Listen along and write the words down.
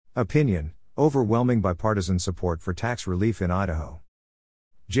Opinion: overwhelming bipartisan support for tax relief in Idaho.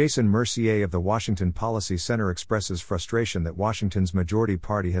 Jason Mercier of the Washington Policy Center expresses frustration that Washington's majority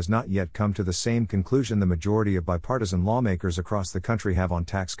party has not yet come to the same conclusion the majority of bipartisan lawmakers across the country have on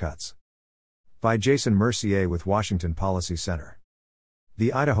tax cuts. By Jason Mercier with Washington Policy Center.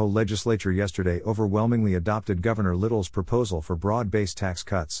 The Idaho legislature yesterday overwhelmingly adopted Governor Little's proposal for broad-based tax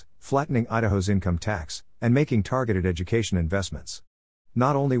cuts, flattening Idaho's income tax, and making targeted education investments.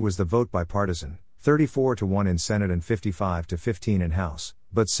 Not only was the vote bipartisan, 34-1 in Senate and 55-15 in House,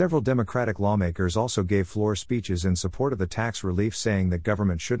 but several Democratic lawmakers also gave floor speeches in support of the tax relief, saying that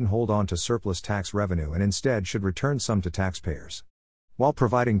government shouldn't hold on to surplus tax revenue and instead should return some to taxpayers. While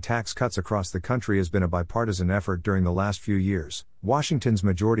providing tax cuts across the country has been a bipartisan effort during the last few years, Washington's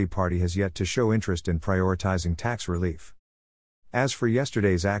majority party has yet to show interest in prioritizing tax relief. As for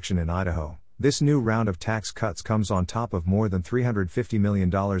yesterday's action in Idaho, this new round of tax cuts comes on top of more than $350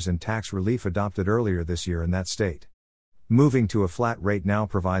 million in tax relief adopted earlier this year in that state. Moving to a flat rate now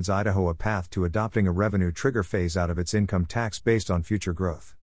provides Idaho a path to adopting a revenue trigger phase out of its income tax based on future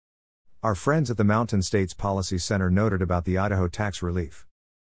growth. Our friends at the Mountain States Policy Center noted about the Idaho tax relief.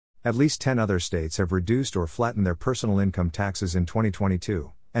 At least 10 other states have reduced or flattened their personal income taxes in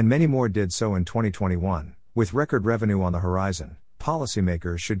 2022, and many more did so in 2021. With record revenue on the horizon,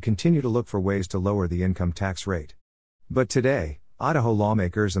 policymakers should continue to look for ways to lower the income tax rate. But today, Idaho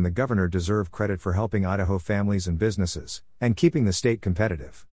lawmakers and the governor deserve credit for helping Idaho families and businesses, and keeping the state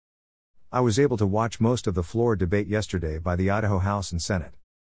competitive. I was able to watch most of the floor debate yesterday by the Idaho House and Senate.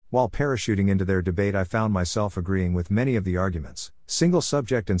 While parachuting into their debate, I found myself agreeing with many of the arguments. Single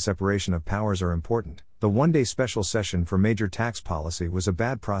subject and separation of powers are important. The one-day special session for major tax policy was a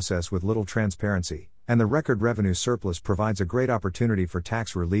bad process with little transparency, and the record revenue surplus provides a great opportunity for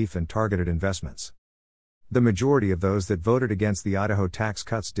tax relief and targeted investments. The majority of those that voted against the Idaho tax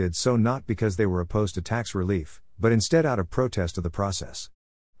cuts did so not because they were opposed to tax relief, but instead out of protest of the process.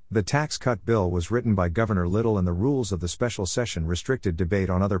 The tax cut bill was written by Governor Little, and the rules of the special session restricted debate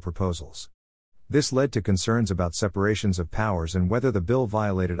on other proposals. This led to concerns about separations of powers and whether the bill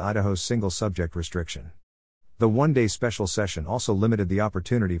violated Idaho's single subject restriction. The one-day special session also limited the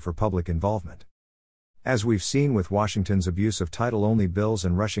opportunity for public involvement. As we've seen with Washington's abuse of title-only bills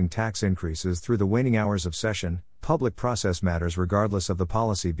and rushing tax increases through the waning hours of session, public process matters regardless of the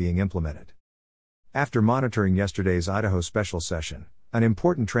policy being implemented. After monitoring yesterday's Idaho special session, an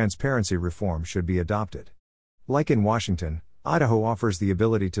important transparency reform should be adopted. Like in Washington, Idaho offers the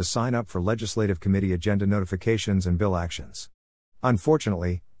ability to sign up for legislative committee agenda notifications and bill actions.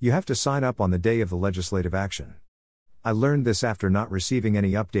 Unfortunately, you have to sign up on the day of the legislative action. I learned this after not receiving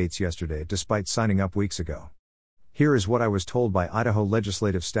any updates yesterday despite signing up weeks ago. Here is what I was told by Idaho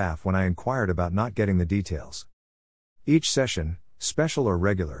legislative staff when I inquired about not getting the details. Each session, special or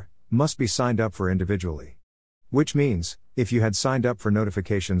regular, must be signed up for individually. Which means, if you had signed up for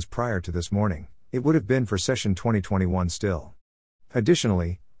notifications prior to this morning, it would have been for session 2021 still.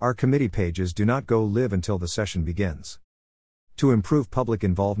 Additionally, our committee pages do not go live until the session begins. To improve public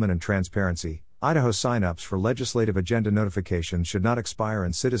involvement and transparency, Idaho sign-ups for legislative agenda notifications should not expire,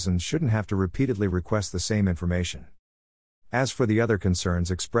 and citizens shouldn't have to repeatedly request the same information. As for the other concerns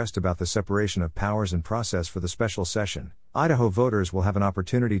expressed about the separation of powers and process for the special session, Idaho voters will have an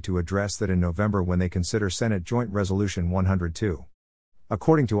opportunity to address that in November when they consider Senate Joint Resolution 102.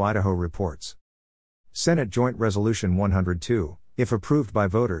 According to Idaho Reports, Senate Joint Resolution 102, if approved by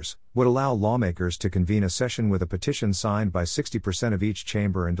voters, would allow lawmakers to convene a session with a petition signed by 60% of each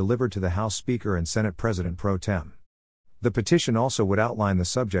chamber and delivered to the House Speaker and Senate President pro tem. The petition also would outline the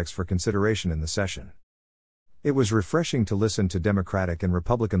subjects for consideration in the session. It was refreshing to listen to Democratic and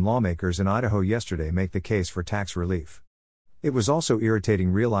Republican lawmakers in Idaho yesterday make the case for tax relief. It was also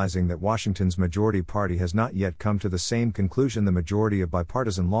irritating realizing that Washington's majority party has not yet come to the same conclusion the majority of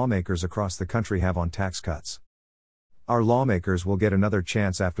bipartisan lawmakers across the country have on tax cuts. Our lawmakers will get another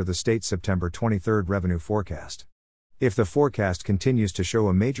chance after the state's September 23 revenue forecast. If the forecast continues to show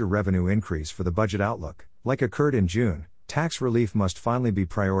a major revenue increase for the budget outlook, like occurred in June, tax relief must finally be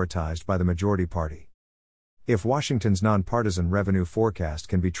prioritized by the majority party. If Washington's nonpartisan revenue forecast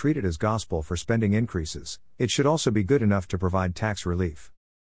can be treated as gospel for spending increases, it should also be good enough to provide tax relief.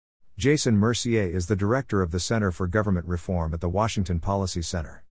 Jason Mercier is the director of the Center for Government Reform at the Washington Policy Center.